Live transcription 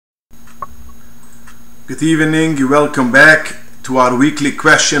Good evening, you're welcome back to our weekly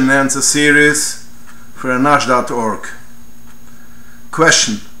question and answer series for Anash.org.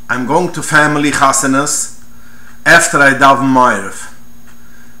 Question: I'm going to family chasanas after I daven Ma'ariv,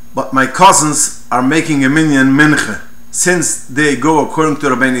 but my cousins are making a minyan mincha since they go according to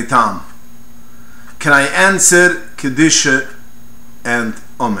Rabbeinu Tam. Can I answer Kedusha and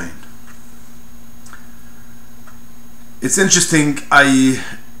Amen? It's interesting, I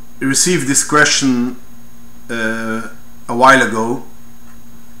received this question a while ago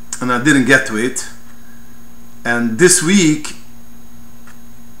and I didn't get to it, and this week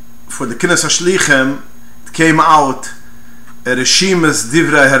for the Kinnas HaShlichem it came out a Reshimas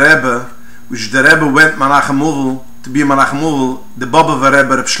Divrei HaRebbe, which the Rebbe went Menachem Uvel to be Menachem Uvel, the Baba of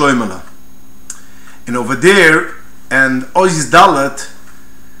Rebbe Reb Shloimele. And over there, and Ois Dalet,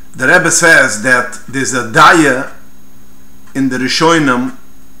 the Rebbe says that there's a daya in the Rishonim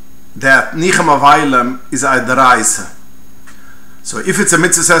that Nichem Availem is a deraisa. So if it's a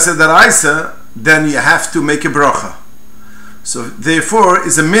mitzvah says a deraisa, then you have to make a bracha. So therefore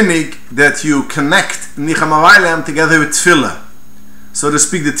is a minig that you connect Nichem Availem together with tefillah. So to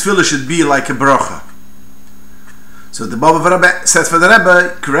speak, the tefillah should be like a bracha. So the Baba of Rebbe says for the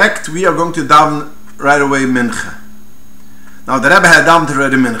Rebbe, correct, we are going to daven right away mincha. Now the Rebbe had davened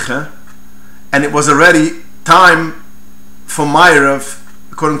already mincha, and it was already time for Ma'ariv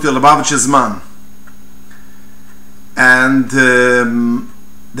according to the Lubavitcher's man. And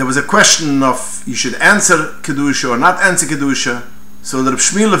there was a question of you should answer Kedusha or not answer Kedusha. So the Reb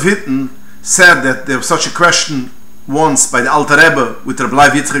Shmuel of Hitten said that there was such a question once by the Alter Rebbe with Reb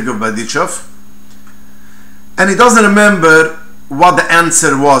Leib Yitzchak of Badichov, and he doesn't remember what the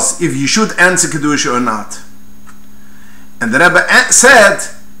answer was, if you should answer Kedusha or not. And the Rebbe said,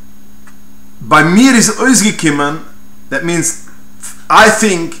 by mir is ausgekommen, that means I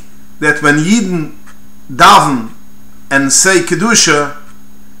think that when Yidden daven and say Kedusha,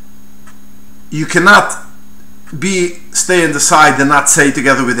 you cannot stay on the side and not say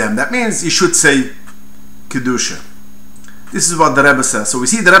together with them. That means you should say Kedusha. This is what the Rebbe says. So we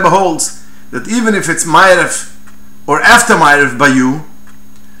see the Rebbe holds that even if it's Ma'ariv or after Ma'ariv by you,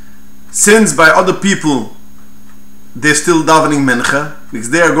 since by other people they're still davening mincha, because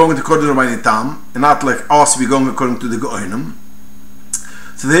they are going according to Rabbeinu Tam, and not like us, we're going according to the Go'onim.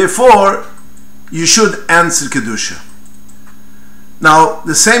 So therefore, you should answer Kedusha. Now,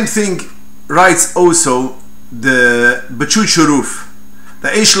 the same thing writes also the Bechut Shuruf, the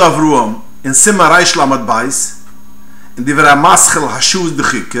Eishlav Ruam, in Sima Reish Lamed Bais, in Divrei Maschel Hashuz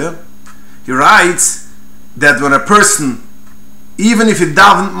Dechike, he writes that when a person, even if he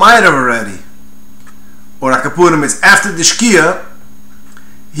davened Ma'ariv already, or Akapurim is after the Shkia,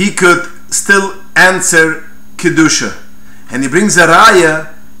 he could still answer Kedusha. And he brings a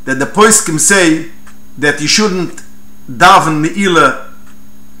raya that the Poskim say that you shouldn't daven Ne'ilah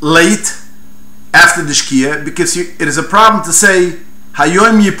late after the Shkia, because it is a problem to say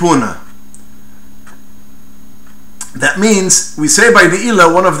Hayom Yipuna. That means we say by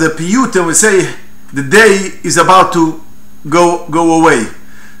Ne'ilah, one of the piyutim, we say the day is about to go away.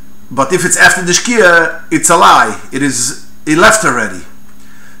 But if it's after the Shkia, it's a lie. It left already.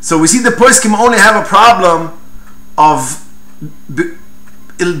 So we see the poskim only have a problem of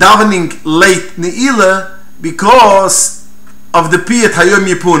davening late Ne'ilah because of the piyut Hayom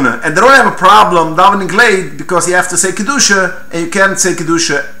Yipuna, and they don't have a problem davening late because you have to say Kedusha, and you can't say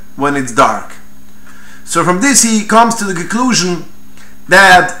Kedusha when it's dark. So from this he comes to the conclusion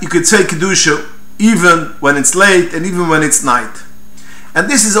that you could say Kedusha even when it's late and even when it's night. And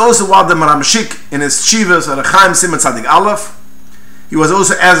this is also what the Maramashik in his Shivas or Chaim Simon Tzadik Aleph, he was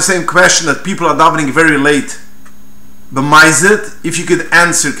also asked the same question that people are davening very late. B'maizit, if you could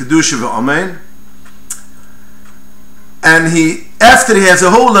answer Kedusha v'Amen. And after he has a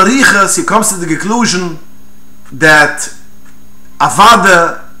whole arichas, he comes to the conclusion that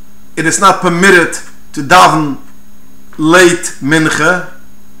Avada, it is not permitted to daven late mincha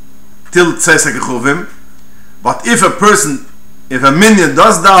till Tzesek Chovim. But if a minyan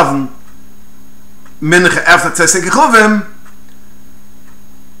does daven mincha after Tzesek Chovim,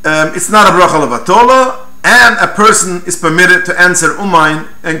 it's not a bracha levatola, and a person is permitted to answer Umain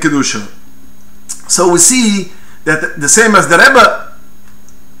and Kedusha. So we see that the same as the Rebbe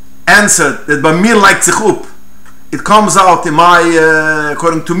answered, that by mir like Tzichup, it comes out in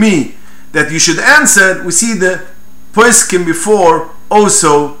according to me, that you should answer. We see the poskim before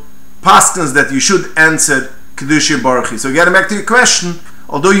also paskins that you should answer Kedusha Baruchi. So getting back to your question,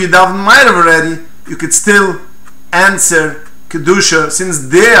 although you daven Ma'ariv already, you could still answer Kedusha, since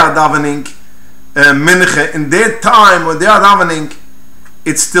they are davening mincha in their time when they are davening,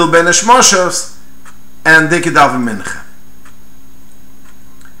 it's still ben hashmashos, and they could daven mincha.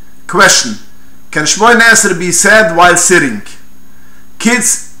 Question: can Shmoyne Esrei be said while sitting?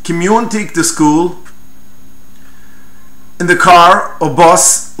 Kids commuting to school in the car or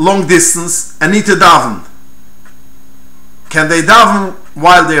bus, long distance, and need to daven. Can they daven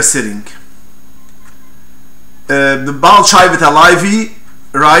while they are sitting? The Baal Shaivet Halevi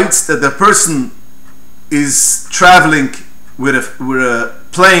writes that the person is traveling with a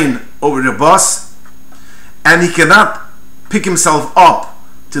plane over the bus, and he cannot pick himself up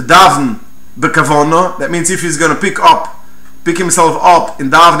to daven bekavona. That means if he's going to pick himself up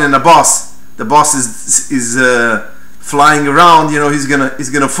in daven in a bus, the bus is flying around. You know, he's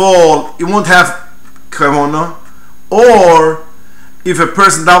gonna fall. He won't have kavona. Or if a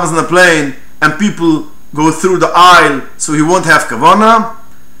person davens in a plane and people go through the aisle, so he won't have kavana.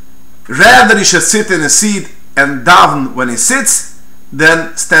 Rather, he should sit in a seat and daven when he sits,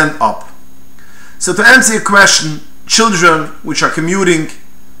 then stand up. So to answer your question, children which are commuting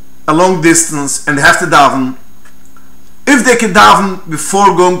a long distance and have to daven, if they can daven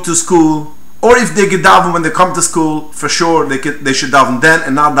before going to school, or if they can daven when they come to school, for sure they should daven then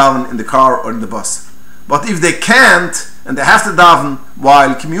and not daven in the car or in the bus. But if they can't and they have to daven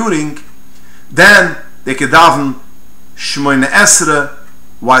while commuting, then they can daven Shmoyne Esrei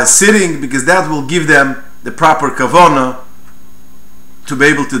while sitting, because that will give them the proper kavana to be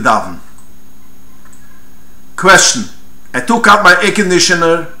able to daven. Question: I took out my air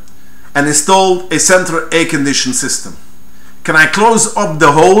conditioner and installed a central air conditioning system. Can I close up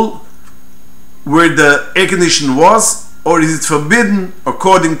the hole where the air conditioner was, or is it forbidden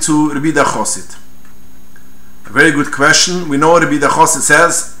according to Rabbi Chosid? A very good question. We know Rabbi Chosid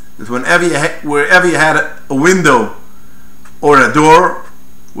says that wherever you had a window or a door,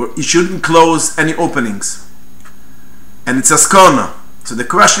 you shouldn't close any openings, and it's a skona. So the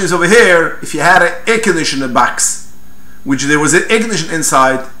question is over here: if you had an air conditioner box, which there was an air conditioner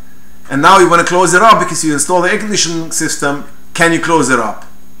inside, and now you want to close it up because you installed the air conditioning system, can you close it up?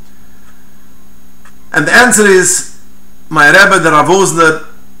 And the answer is, my Rebbe, the Rav Osner,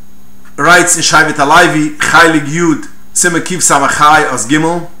 writes in Shaivet Halevi, Chaylig Yud, Siman Kiv Samachai as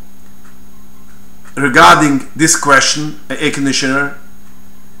Gimel, regarding this question, an air conditioner,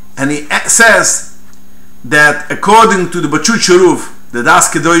 and he says that according to the Bachut Shuruv, the Das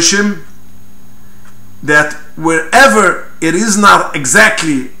Kedoshim, that wherever it is not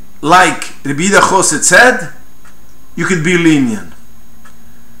exactly like Rabbi Chosid said, you could be lenient.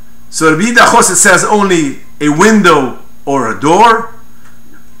 So Rabbi Chosid says only a window or a door.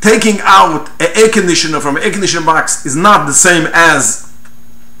 Taking out an air conditioner from an air conditioner box is not the same as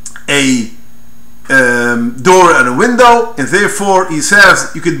a door and a window, and therefore he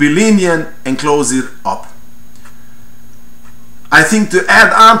says you could be lenient and close it up. I think to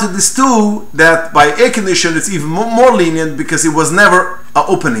add on to this too, that by air conditioner it's even more lenient because it was never an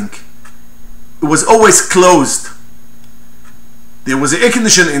opening. It was always closed. There was an air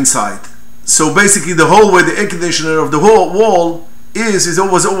conditioner inside. So basically the hole where the air conditioner of the whole wall is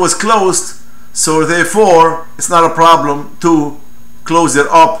always closed. So therefore it's not a problem to close it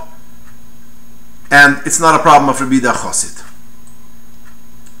up, and it's not a problem of Rabbi Chosid.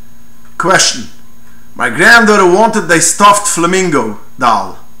 Question: my granddaughter wanted a stuffed flamingo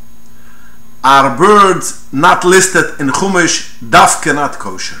doll. Are birds not listed in Chumash dafke not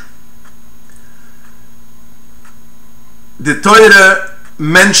kosher? The Torah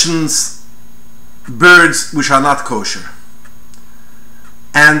mentions birds which are not kosher,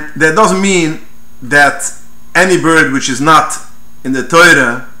 and that doesn't mean that any bird which is not in the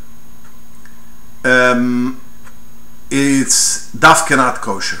Torah it's dafke not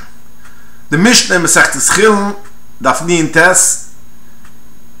kosher. The Mishnah in Masechtas Chilin, Daf Nin Tes,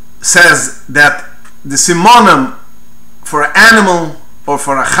 says that the simonim for an animal or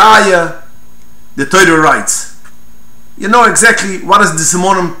for a chaya, the Torah writes, you know exactly what is the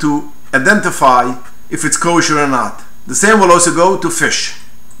simonim to identify if it's kosher or not. The same will also go to fish.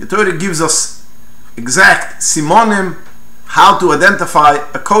 The Torah gives us exact simonim how to identify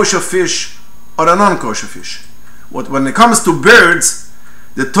a kosher fish or a non-kosher fish. When it comes to birds,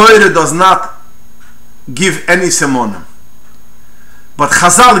 the Torah does not give any simonim, but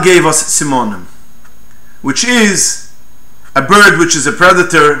Chazal gave us simonim, which is a bird which is a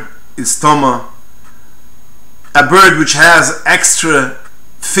predator is tama, a bird which has extra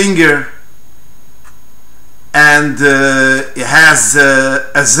finger and it has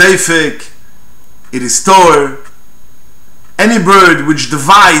a zayfik, it is tor. Any bird which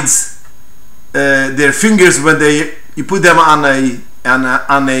divides their fingers when you put them on a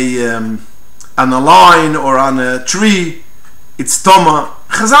line or on a tree, it's toma.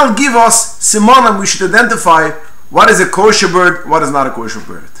 Chazal give us simonim. We should identify what is a kosher bird, what is not a kosher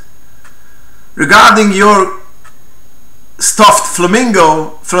bird. Regarding your stuffed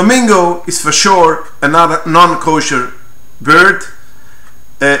flamingo, flamingo is for sure a non-kosher bird.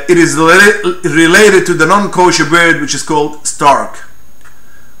 It is related to the non-kosher bird which is called stork.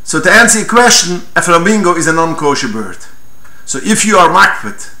 So to answer your question, a flamingo is a non-kosher bird. So if you are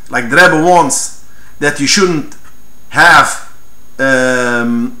makpid, like the Rebbe wants, that you shouldn't have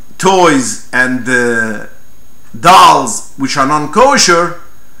toys and dolls which are non-kosher,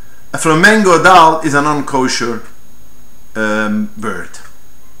 a flamingo doll is a non-kosher bird.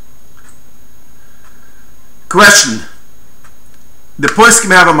 Question: the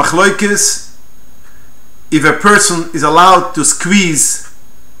poskim have a machloikis if a person is allowed to squeeze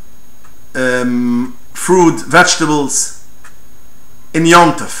fruit, vegetables in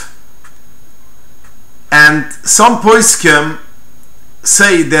Yom Tov, and some poskim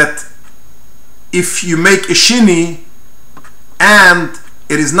say that if you make a shini and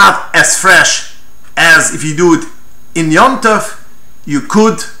it is not as fresh as if you do it in Yom Tov, you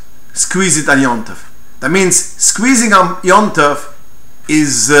could squeeze it on Yom Tov. That means squeezing on Yom Tov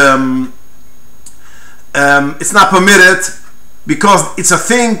is it's not permitted, because it's a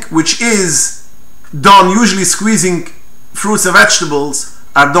thing which is done. Usually squeezing fruits and vegetables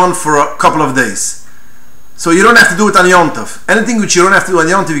are done for a couple of days. So you don't have to do it on Yom Tov. Anything which you don't have to do on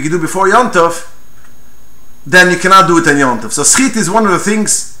Yom Tov, you can do before Yom Tov, then you cannot do it on Yom Tov. So schit is one of the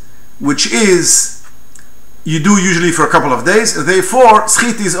things which is you do usually for a couple of days, and therefore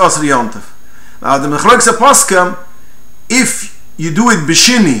schit is also Yom Tov. Now the Mechlokes Poskim, if you do it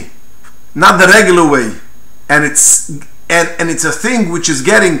b'shini, not the regular way, and it's a thing which is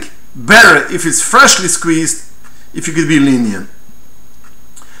getting better if it's freshly squeezed, if you could be lenient.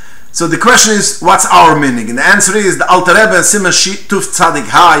 So the question is, what's our meaning? And the answer is, the Alter Rebbe and Siman Tuf Tzadik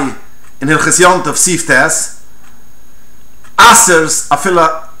Hai in Hilchos Yom Tov Sif Tes asers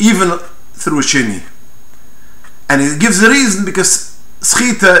afila even through a shini, and it gives a reason, because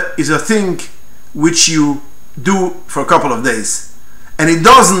schita is a thing which you do for a couple of days, and it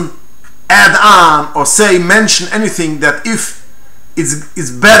doesn't add on or mention anything that if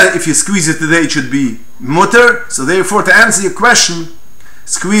it's better if you squeeze it today, it should be mutter. So therefore, to answer your question,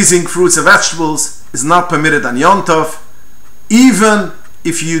 squeezing fruits and vegetables is not permitted on Yom Tov, even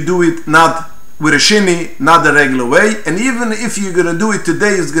if you do it not with a shini, not the regular way, and even if you're going to do it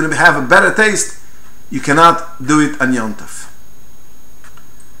today, it's going to have a better taste, you cannot do it on Yom Tov.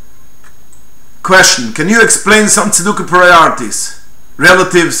 Question: can you explain some tzedukah priorities?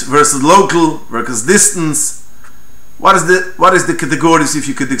 Relatives versus local versus distance. What is the categories, if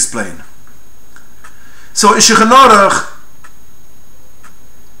you could explain? So in Shulchan Aruch,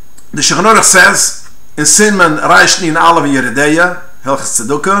 the Shulchan Aruch says in Siman Reishni in Alav Yeredeya, Hilchos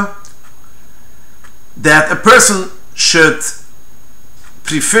Tzedukah, that a person should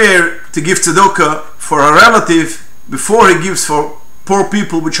prefer to give tzedukah for a relative before he gives for poor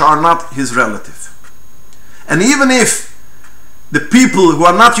people which are not his relative. And even if the people who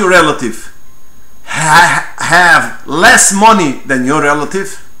are not your relative have less money than your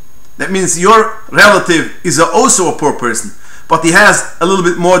relative, that means your relative is also a poor person, but he has a little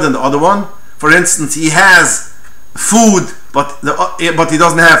bit more than the other one. For instance, he has food, but he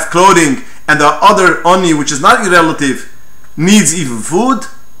doesn't have clothing, and the other oni, which is not your relative, needs even food.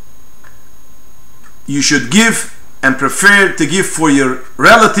 You should give and prefer to give for your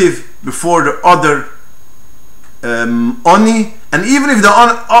relative before the other oni. And even if the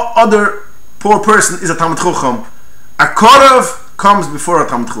other poor person is a Talmid Chacham, a Korav comes before a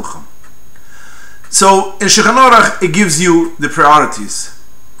Talmid Chacham. So in Shulchan Aruch, it gives you the priorities.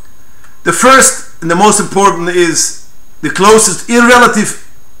 The first and the most important is the closest irrelative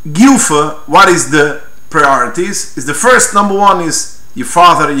gilfa. What is the priorities? Is the first, number one, is your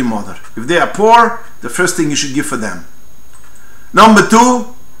father and your mother. If they are poor, the first thing you should give for them. Number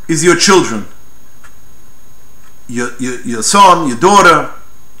two is your children, your son, your daughter.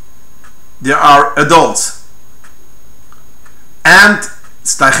 They are adults. And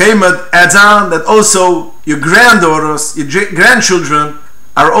Staichemet adds on that also your granddaughters, your grandchildren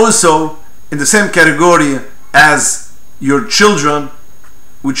are also in the same category as your children,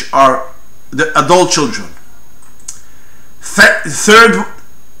 which are the adult children. Third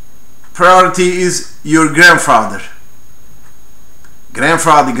priority is your grandfather,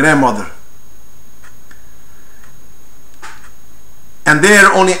 grandmother. And they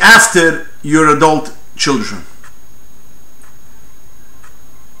are only after your adult children.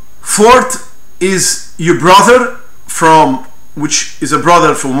 Fourth is your brother, which is a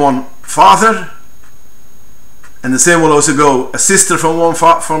brother from one father. and the same will also go a sister from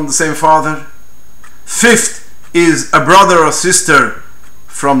from the same father. Fifth is a brother or sister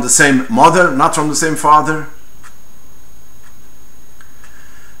from the same mother, not from the same father.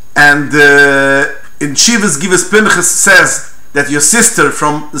 And in Shivas Givas Pinchas says that your sister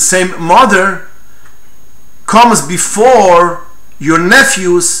from the same mother comes before your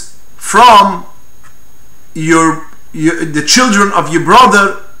nephews from the children of your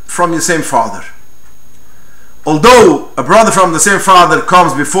brother from your same father. Although a brother from the same father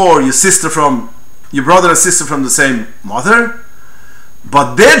comes before your sister from your brother and sister from the same mother,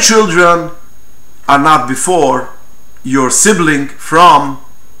 but their children are not before your sibling from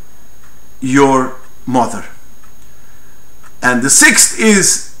your mother. And the sixth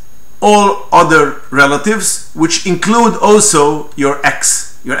is all other relatives, which include also your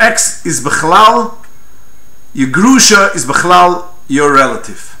ex. Your ex is Bechlal, your Grusha is Bechlal, your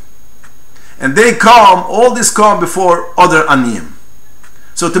relative. And they come, all this come before other Aniyim.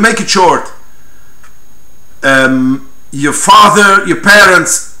 So to make it short, your father, your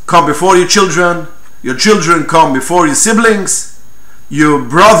parents come before your children come before your siblings, your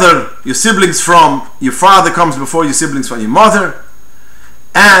brother, your siblings from your father comes before your siblings from your mother,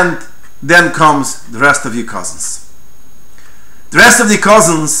 and then comes the rest of your cousins. The rest of the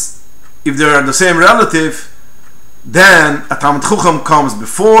cousins, if they are the same relative, then a Talmid Chacham comes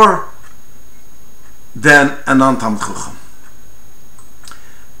before, then a non-Talmid Chacham.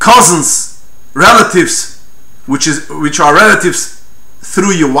 Cousins, relatives, which are relatives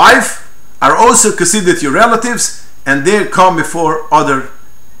through your wife, are also considered your relatives, and they come before other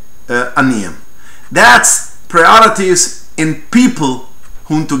Aniyim. That's priorities in people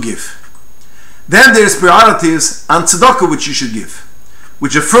whom to give. Then there's priorities on tzedakah which you should give,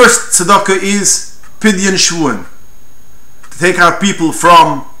 which the first tzedakah is Pidyon Shvuim, to take out people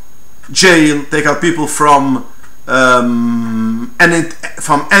from jail, take out people from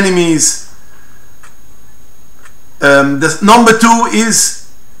enemies. The number two is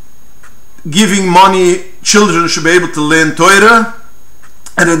giving money. Children should be able to learn Torah,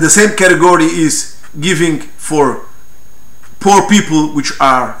 and in the same category is giving for poor people which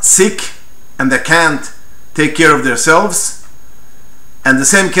are sick and they can't take care of themselves, and the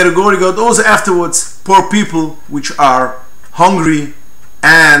same category goes also afterwards poor people which are hungry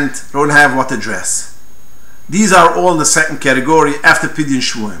and don't have what to dress. These are all in the second category after Pidyon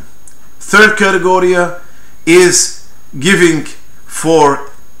Shvuim. Third category is giving for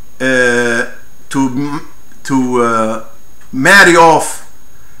to marry off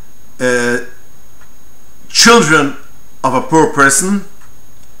children of a poor person,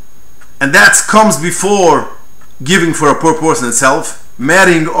 and that comes before giving for a poor person itself.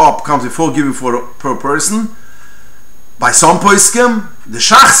 Marrying up comes before giving for a poor person. By some poskim, the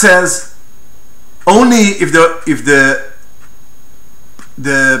Shach says only if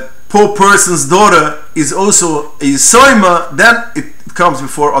the poor person's daughter is also a Yisoima, then it comes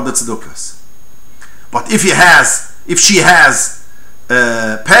before other tzedukahs. But if she has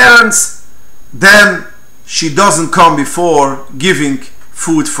parents, then she doesn't come before giving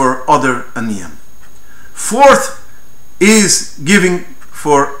food for other Aniyim. Fourth is giving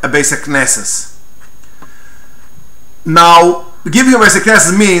for a basic Knesses. Now, giving a basic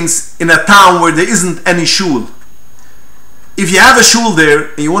Knesses means in a town where there isn't any shul. If you have a shul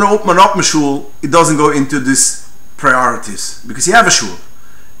there and you want to open up a shul, it doesn't go into these priorities because you have a shul.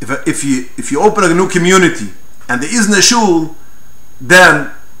 If you open a new community and there isn't a shul,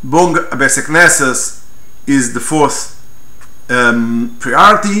 then a basic Knesses is the fourth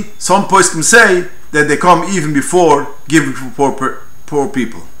priority. Some poskim say that they come even before giving for poor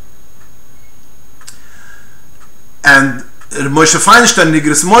people. And Moshe Feinstein,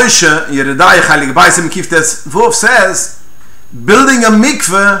 Nigris Moshe, Yeredai Chalig Baisim Kiftes Vov says, building a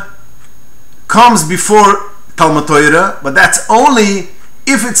mikveh comes before Talmud Torah, but that's only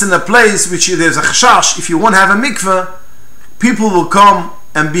if it's in a place which there's a chashash. If you want to have a mikveh, people will come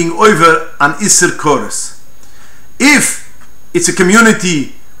and being over an Isser Chorus. If it's a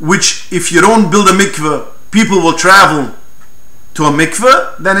community which, if you don't build a mikveh, people will travel to a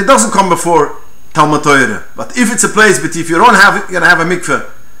mikveh, then it doesn't come before Talmud Torah. But if it's a place, but if you don't have it, you're going to have a mikveh,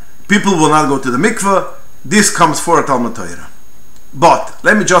 people will not go to the mikveh, this comes for a Talmud Torah. But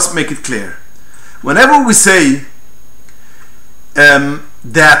let me just make it clear. Whenever we say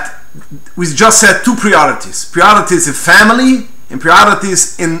that we just said two priorities in family and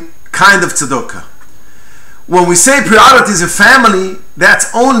priorities in kind of tzedakah. When we say priorities in family, that's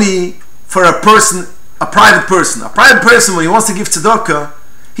only for a person, a private person. A private person, when he wants to give tzedakah,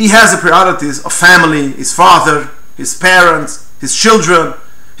 he has the priorities of family, his father, his parents, his children,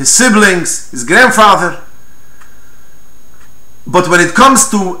 his siblings, his grandfather. But when it comes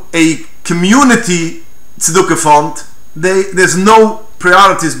to a community tzedukah fund, there's no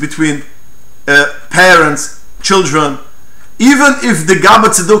priorities between parents, children. Even if the Gabba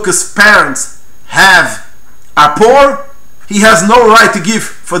Tzedukah's parents are poor, he has no right to give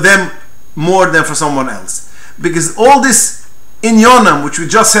for them more than for someone else. Because all this inyonam, which we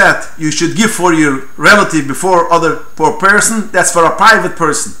just said, you should give for your relative before other poor person, that's for a private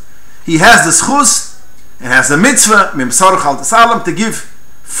person. He has the schus and has the mitzvah, to give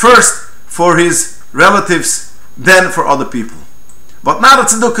first for his relatives, then for other people. But not a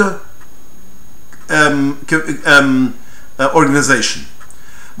tzedukah organization.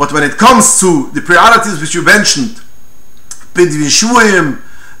 But when it comes to the priorities which you mentioned, Pidvin Shuim,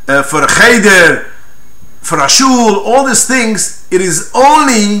 for a cheder, for a shul, all these things, it is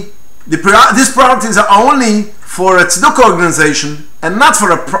only, these priorities are only for a tzedukah organization and not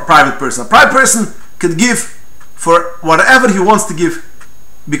for a private person. A private person could give for whatever he wants to give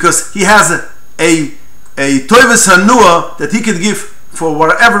because he has a toivus hanua that he could give for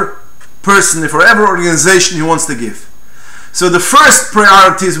whatever person, for whatever organization he wants to give. So the first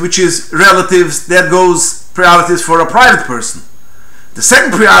priorities, which is relatives, that goes priorities for a private person. The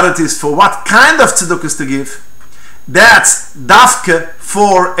second priority is for what kind of tzedukahs to give. That's dafke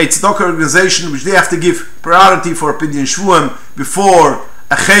for a tzedukah organization, which they have to give priority for a pidyon shvuim before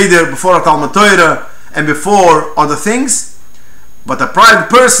a cheder, before a Talmud Torah, and before other things. But a private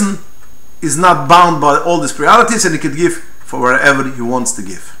person is not bound by all these priorities, and he could give for wherever he wants to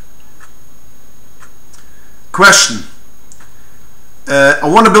give. Question. I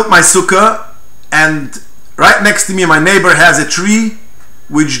want to build my sukkah, and right next to me my neighbor has a tree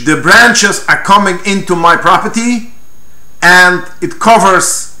which the branches are coming into my property and it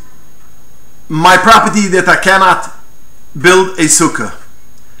covers my property that I cannot build a sukkah.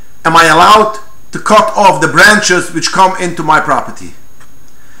 Am I allowed to cut off the branches which come into my property?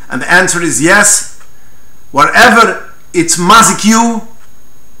 And the answer is yes. Wherever it's mazik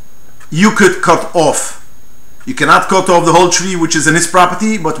you could cut off. You cannot cut off the whole tree which is in his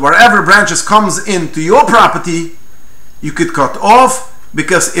property, but wherever branches comes into your property, you could cut off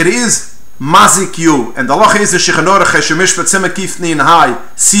because it is mazik you. And the halacha is the shechanora cheshemishpat semekifni in high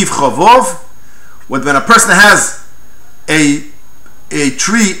siv chavov. When a person has a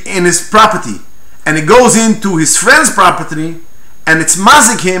tree in his property and it goes into his friend's property and it's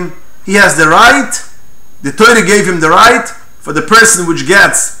mazik him, he has the right, the Torah gave him the right for the person which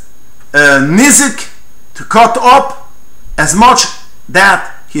gets nizik to cut up as much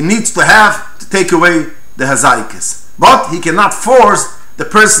that he needs to have to take away the hazaikis. But he cannot force the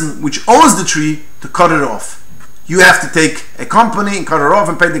person which owns the tree to cut it off. You have to take a company and cut it off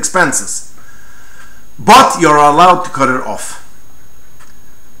and pay the expenses. But you're allowed to cut it off.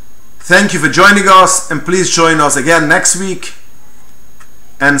 Thank you for joining us, and please join us again next week.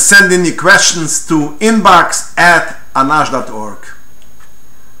 And send in your questions to inbox@Anash.org.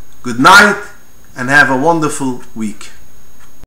 Good night and have a wonderful week.